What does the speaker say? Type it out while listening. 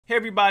Hey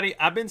everybody,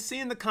 I've been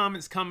seeing the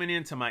comments coming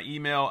into my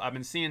email. I've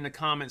been seeing the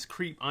comments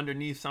creep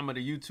underneath some of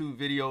the YouTube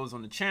videos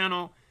on the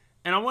channel.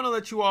 And I want to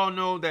let you all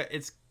know that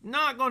it's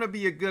not going to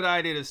be a good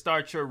idea to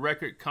start your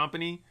record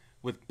company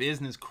with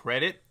business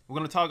credit. We're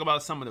going to talk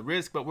about some of the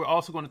risk, but we're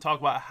also going to talk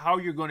about how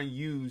you're going to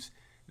use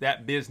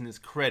that business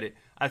credit.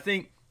 I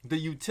think the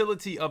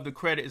utility of the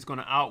credit is going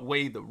to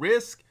outweigh the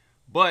risk,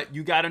 but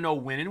you got to know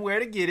when and where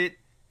to get it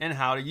and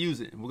how to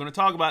use it. And we're going to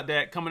talk about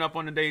that coming up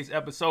on today's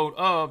episode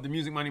of the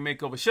Music Money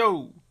Makeover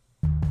Show.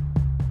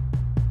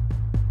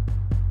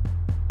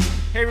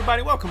 Hey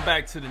everybody, welcome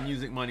back to the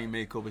Music Money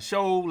Makeover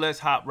Show. Let's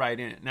hop right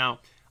in it. Now,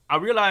 I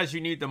realize you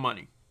need the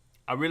money.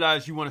 I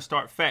realize you want to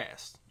start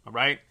fast, all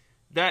right?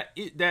 That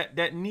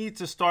need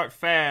to start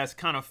fast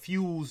kind of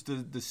fuels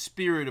the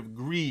spirit of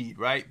greed,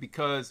 right?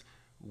 Because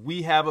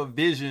we have a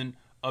vision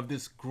of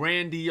this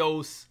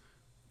grandiose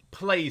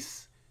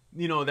place,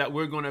 that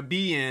we're going to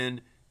be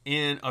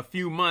in a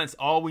few months.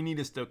 All we need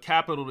is the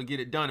capital to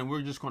get it done, and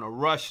we're just going to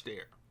rush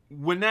there.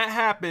 When that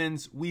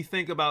happens, we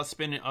think about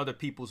spending other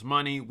people's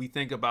money. We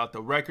think about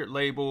the record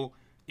label.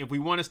 If we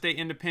want to stay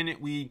independent,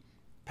 we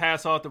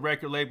pass off the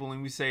record label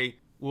and we say,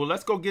 well,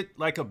 let's go get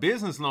like a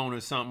business loan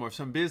or something, or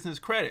some business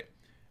credit.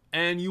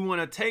 And you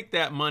want to take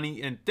that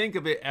money and think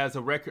of it as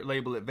a record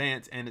label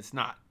advance, and it's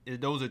not.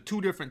 Those are two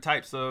different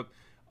types of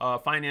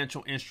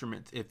financial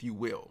instruments, if you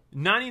will.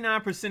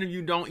 99% of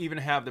you don't even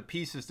have the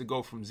pieces to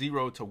go from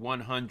 0 to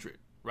 100.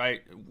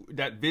 Right?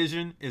 That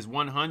vision is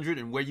 100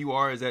 and where you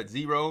are is at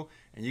 0,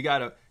 and you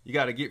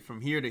gotta get from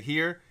here to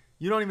here.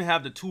 You don't even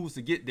have the tools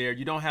to get there.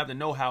 You don't have the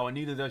know-how, and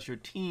neither does your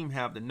team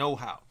have the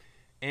know-how.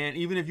 And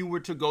even if you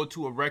were to go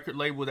to a record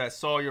label that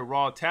saw your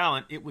raw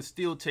talent, it would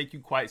still take you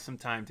quite some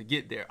time to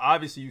get there.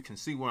 Obviously, you can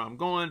see where I'm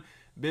going.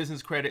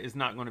 Business credit is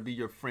not going to be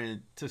your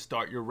friend to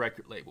start your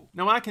record label.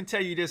 Now, I can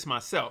tell you this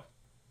myself.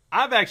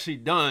 I've actually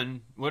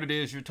done what it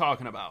is you're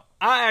talking about.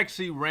 I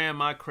actually ran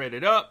my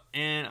credit up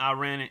and I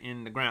ran it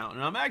in the ground.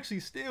 And I'm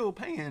actually still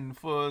paying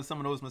for some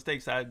of those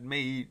mistakes I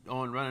made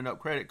on running up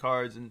credit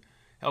cards and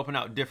helping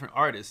out different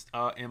artists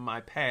in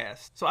my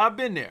past. So I've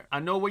been there. I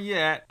know where you're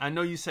at. I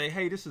know you say,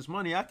 hey, this is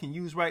money I can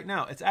use right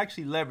now. It's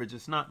actually leverage.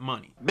 It's not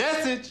money.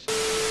 Message.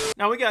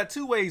 Now we got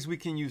two ways we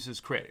can use this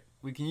credit.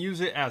 We can use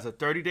it as a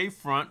 30-day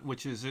front,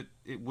 which is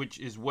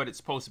what it's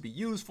supposed to be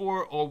used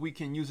for, or we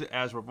can use it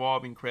as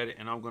revolving credit,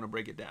 and I'm going to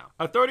break it down.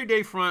 A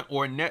 30-day front,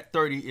 or net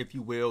 30, if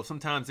you will.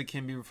 Sometimes it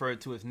can be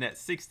referred to as net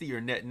 60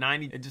 or net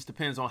 90. It just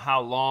depends on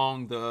how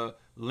long the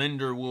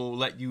lender will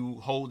let you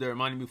hold their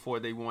money before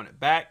they want it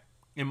back.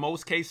 In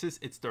most cases,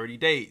 it's 30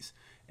 days.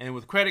 And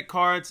with credit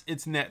cards,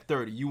 it's net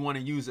 30. You want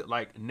to use it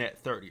like net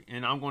 30.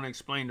 And I'm going to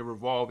explain the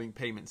revolving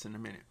payments in a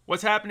minute.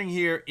 What's happening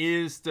here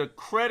is the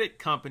credit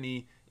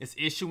company is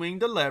issuing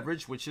the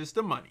leverage, which is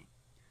the money.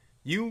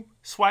 You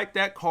swipe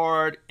that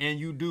card and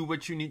you do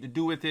what you need to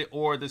do with it,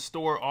 or the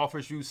store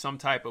offers you some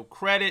type of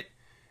credit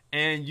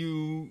and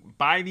you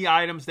buy the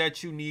items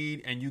that you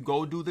need and you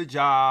go do the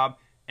job.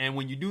 And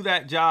when you do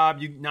that job,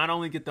 you not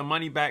only get the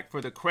money back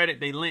for the credit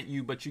they lent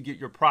you, but you get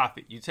your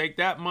profit. You take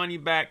that money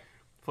back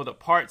for the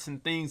parts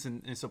and things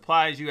and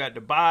supplies you had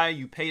to buy,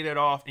 you pay that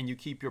off, and you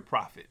keep your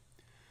profit.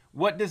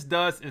 What this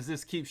does is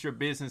this keeps your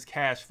business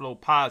cash flow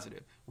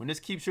positive. When this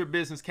keeps your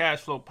business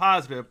cash flow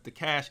positive, the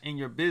cash in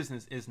your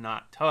business is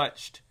not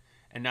touched.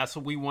 And that's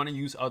what we want to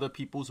use other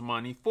people's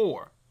money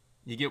for.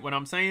 You get what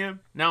I'm saying?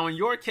 Now, in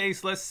your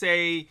case, let's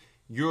say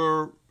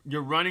you're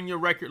running your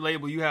record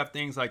label. You have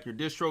things like your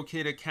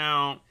DistroKid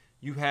account.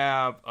 You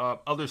have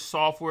other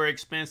software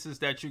expenses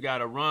that you got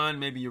to run.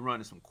 Maybe you're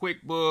running some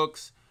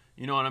QuickBooks.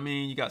 You know what I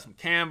mean? You got some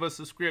Canva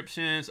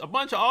subscriptions, a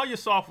bunch of all your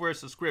software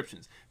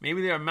subscriptions.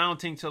 Maybe they're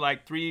amounting to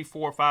like $300,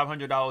 $400,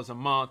 $500 a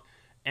month,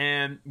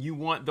 and you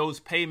want those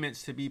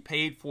payments to be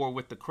paid for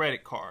with the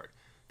credit card.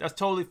 That's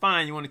totally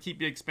fine. You want to keep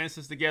your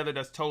expenses together.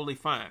 That's totally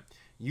fine.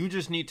 You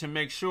just need to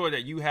make sure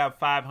that you have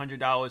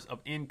 $500 of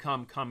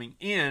income coming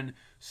in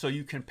so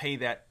you can pay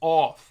that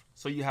off.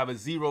 So you have a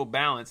zero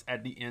balance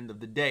at the end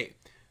of the day.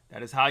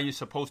 That is how you're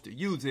supposed to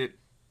use it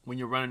when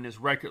you're running this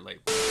record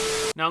label.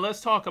 Now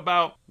let's talk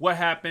about what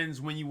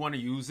happens when you want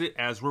to use it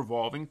as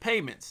revolving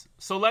payments.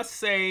 So let's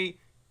say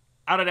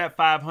out of that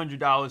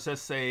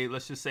 $500,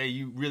 let's just say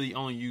you really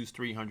only use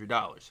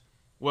 $300.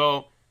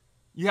 Well,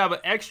 you have an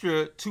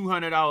extra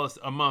 $200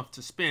 a month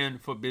to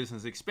spend for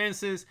business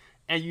expenses,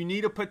 and you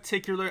need a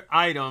particular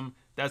item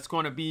that's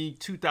going to be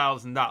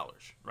 $2,000,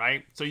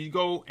 right? So you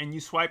go and you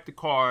swipe the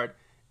card,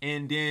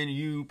 and then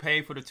you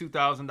pay for the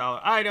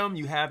 $2,000 item.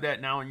 You have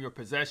that now in your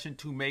possession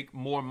to make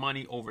more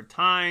money over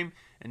time,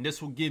 and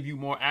this will give you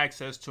more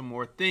access to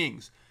more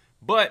things.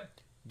 But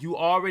you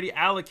already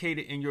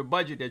allocated in your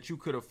budget that you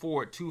could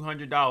afford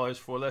 $200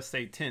 for, let's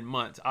say, 10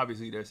 months.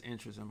 Obviously, there's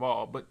interest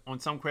involved, but on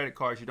some credit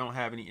cards, you don't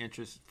have any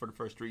interest for the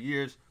first 3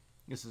 years.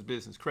 This is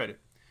business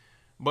credit.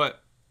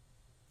 But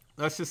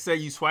let's just say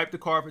you swipe the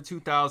card for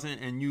 $2,000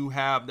 and you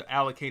have the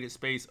allocated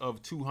space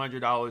of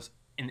 $200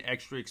 in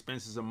extra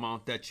expenses a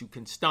month that you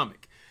can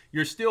stomach.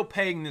 You're still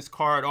paying this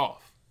card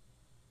off.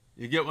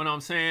 You get what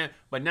I'm saying?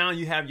 But now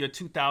you have your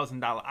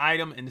 $2,000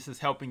 item, and this is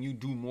helping you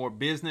do more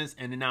business,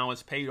 and now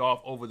it's paid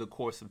off over the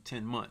course of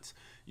 10 months.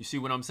 You see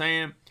what I'm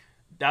saying?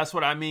 That's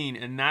what I mean,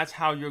 and that's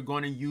how you're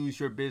going to use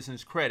your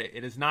business credit.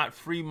 It is not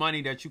free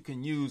money that you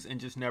can use and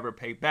just never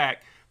pay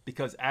back,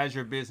 because as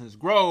your business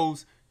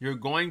grows, you're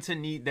going to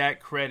need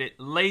that credit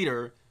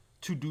later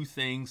to do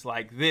things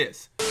like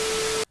this.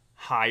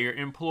 Hire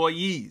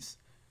employees.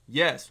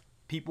 Yes,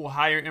 people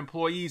hire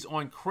employees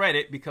on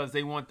credit because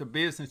they want the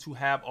business to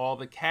have all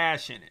the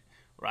cash in it,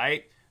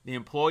 right? The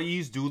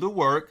employees do the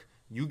work,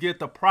 you get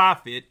the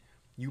profit,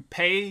 you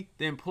pay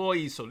the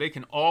employees so they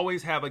can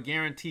always have a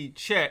guaranteed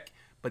check,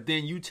 but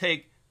then you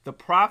take the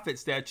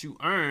profits that you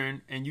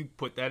earn and you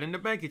put that in the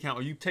bank account,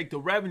 or you take the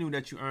revenue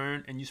that you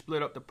earn and you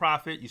split up the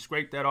profit, you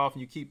scrape that off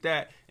and you keep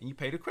that, and you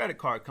pay the credit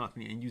card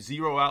company and you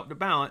zero out the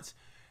balance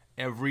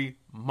every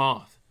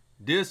month.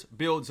 This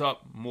builds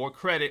up more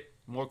credit,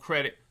 more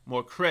credit,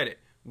 more credit.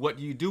 What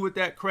do you do with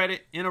that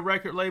credit in a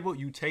record label?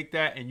 You take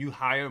that and you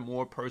hire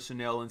more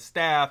personnel and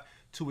staff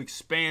to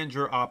expand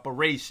your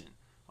operation.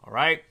 All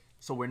right.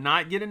 So we're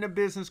not getting the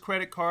business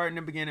credit card in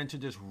the beginning to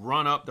just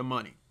run up the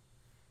money.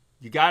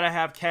 You got to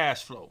have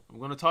cash flow. We're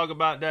going to talk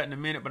about that in a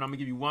minute, but I'm going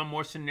to give you one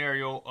more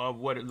scenario of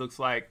what it looks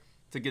like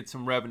to get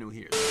some revenue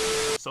here.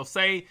 So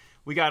say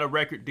we got a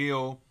record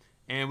deal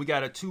and we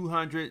got a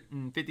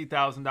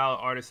 $250,000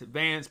 artist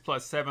advance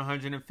plus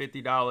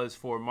 $750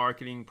 for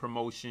marketing,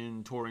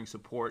 promotion, touring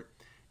support,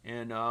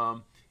 and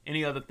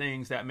any other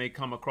things that may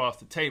come across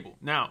the table.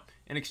 Now,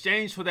 in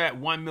exchange for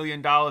that $1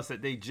 million that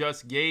they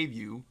just gave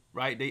you,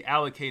 right, they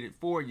allocated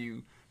for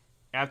you,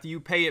 after you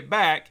pay it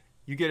back,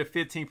 you get a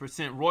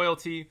 15%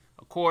 royalty.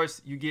 Of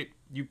course,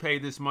 you pay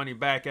this money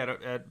back at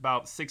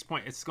about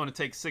it's going to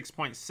take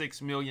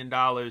 $6.6 million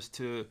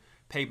to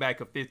pay back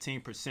a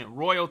 15%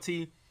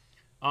 royalty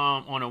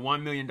on a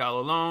 $1 million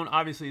loan.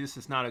 Obviously, this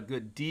is not a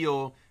good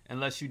deal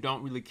unless you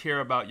don't really care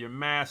about your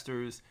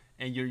masters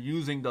and you're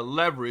using the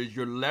leverage.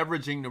 You're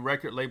leveraging the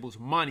record label's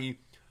money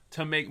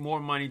to make more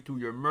money through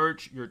your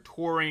merch, your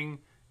touring,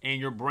 and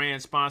your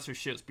brand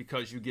sponsorships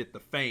because you get the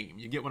fame.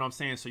 You get what I'm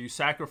saying? So you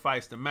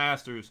sacrifice the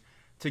masters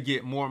to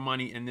get more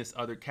money in this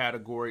other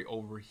category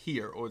over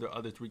here, or the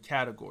other three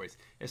categories.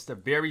 It's the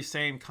very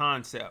same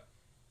concept.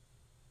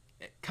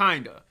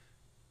 Kinda.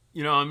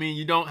 You know what I mean?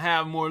 You don't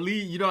have more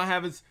lead. You don't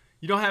have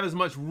as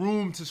much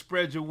room to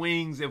spread your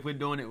wings if we're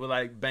doing it with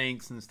like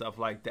banks and stuff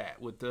like that.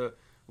 With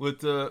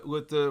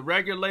the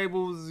record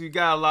labels, you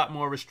got a lot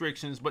more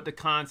restrictions, but the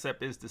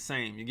concept is the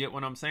same. You get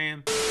what I'm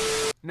saying?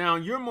 Now,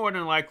 you're more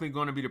than likely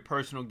going to be the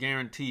personal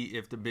guarantee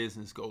if the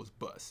business goes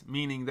bust.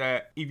 Meaning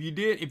that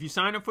if you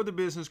sign up for the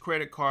business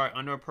credit card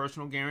under a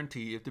personal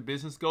guarantee, if the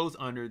business goes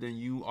under, then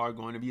you are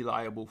going to be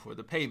liable for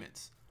the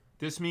payments.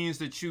 This means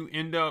that you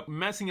end up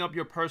messing up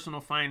your personal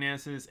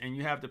finances and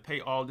you have to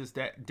pay all this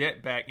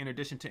debt back in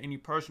addition to any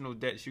personal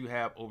debts you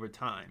have over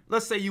time.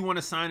 Let's say you want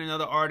to sign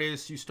another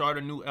artist, you start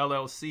a new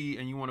LLC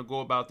and you want to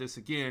go about this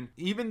again.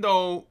 Even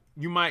though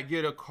you might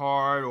get a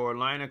card or a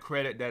line of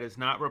credit that is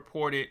not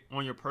reported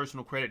on your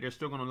personal credit, they're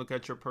still going to look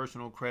at your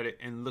personal credit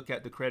and look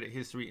at the credit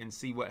history and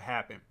see what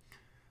happened.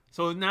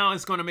 So now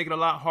it's going to make it a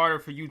lot harder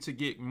for you to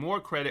get more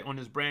credit on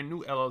this brand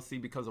new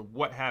LLC because of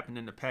what happened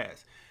in the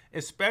past,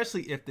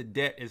 especially if the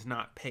debt is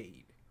not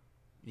paid.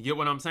 You get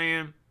what I'm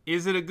saying?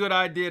 Is it a good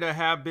idea to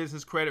have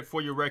business credit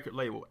for your record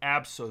label?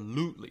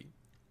 Absolutely.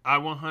 I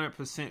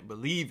 100%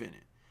 believe in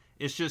it.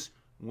 It's just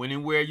when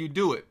and where you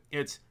do it.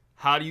 It's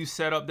how do you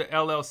set up the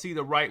LLC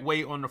the right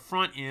way on the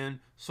front end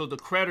so the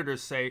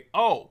creditors say,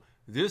 oh,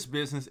 this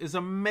business is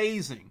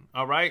amazing.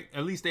 All right.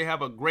 At least they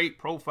have a great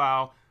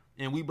profile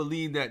and we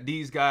believe that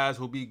these guys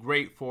will be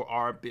great for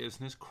our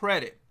business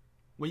credit.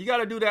 Well, you got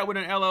to do that with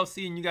an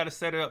LLC and you got to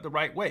set it up the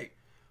right way.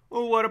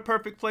 Well, what a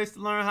perfect place to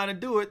learn how to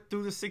do it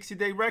through the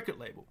 60-day record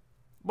label.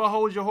 But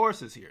hold your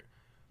horses here.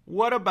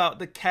 What about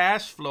the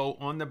cash flow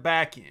on the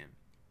back end?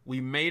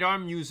 We made our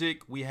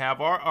music, we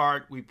have our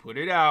art, we put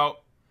it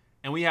out,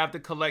 and we have to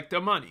collect the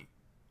money.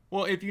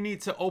 Well, if you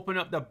need to open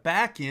up the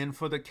back end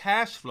for the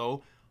cash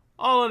flow,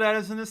 all of that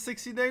is in the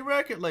 60-day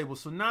record label.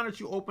 So now that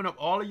you open up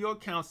all of your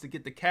accounts to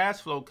get the cash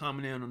flow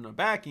coming in on the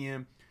back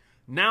end,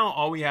 now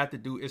all we have to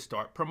do is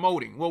start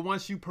promoting. Well,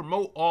 once you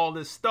promote all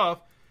this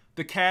stuff,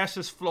 the cash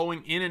is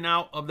flowing in and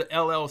out of the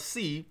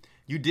LLC.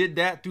 You did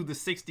that through the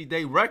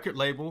 60-day record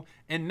label,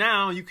 and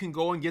now you can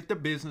go and get the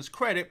business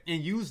credit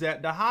and use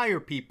that to hire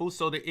people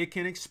so that it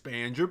can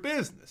expand your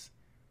business.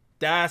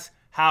 That's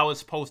how it's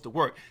supposed to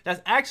work.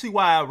 That's actually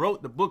why I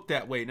wrote the book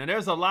that way. Now,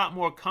 there's a lot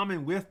more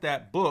coming with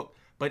that book,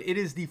 but it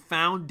is the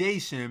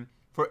foundation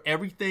for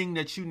everything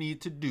that you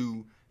need to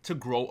do to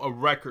grow a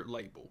record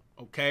label,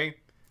 okay?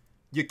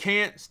 You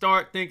can't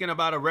start thinking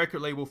about a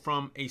record label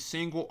from a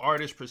single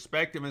artist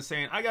perspective and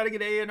saying, I got to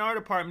get an A&R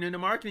department and the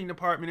marketing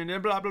department and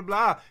then blah, blah,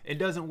 blah. It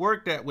doesn't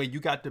work that way. You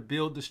got to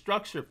build the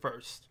structure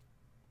first.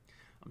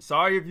 I'm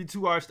sorry if you're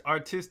too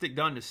artistic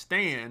to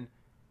understand,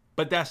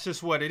 but that's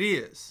just what it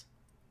is.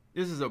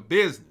 This is a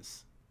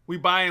business. We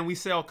buy and we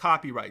sell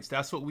copyrights.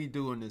 That's what we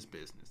do in this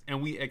business,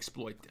 and we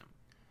exploit them.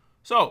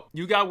 So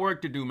you got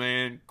work to do,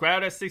 man.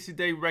 Grab that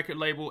 60-day record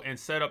label and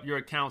set up your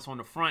accounts on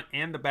the front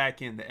and the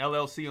back end. The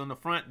LLC on the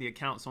front, the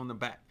accounts on the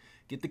back.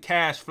 Get the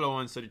cash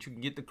flowing so that you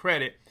can get the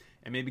credit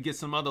and maybe get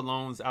some other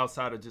loans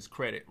outside of just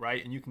credit,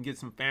 right? And you can get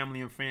some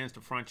family and friends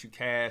to front you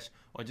cash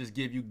or just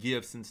give you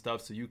gifts and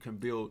stuff so you can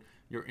build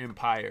your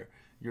empire,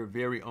 your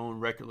very own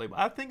record label.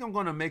 I think I'm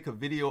going to make a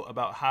video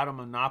about how to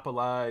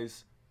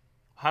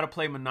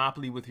play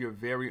Monopoly with your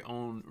very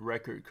own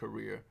record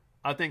career.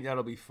 I think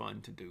that'll be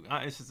fun to do.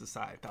 It's just a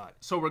side thought.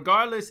 So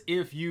regardless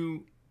if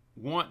you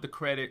want the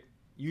credit,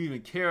 you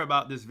even care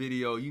about this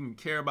video, you even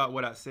care about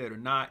what I said or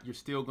not, you're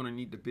still going to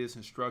need the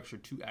business structure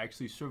to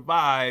actually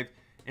survive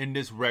in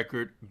this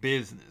record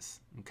business,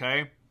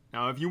 okay?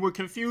 Now, if you were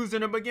confused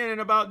in the beginning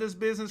about this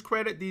business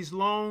credit, these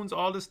loans,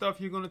 all the stuff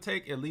you're going to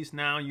take, at least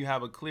now you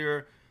have a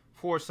clear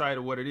foresight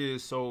of what it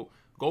is. So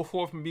go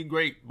forth and be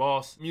great,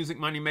 boss. Music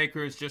money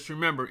makers, just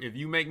remember, if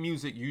you make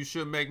music, you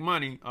should make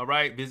money, all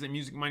right? Visit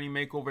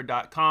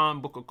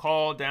musicmoneymakeover.com, book a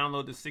call,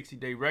 download the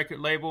 60-day record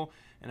label,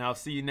 and I'll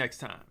see you next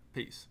time.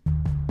 Peace.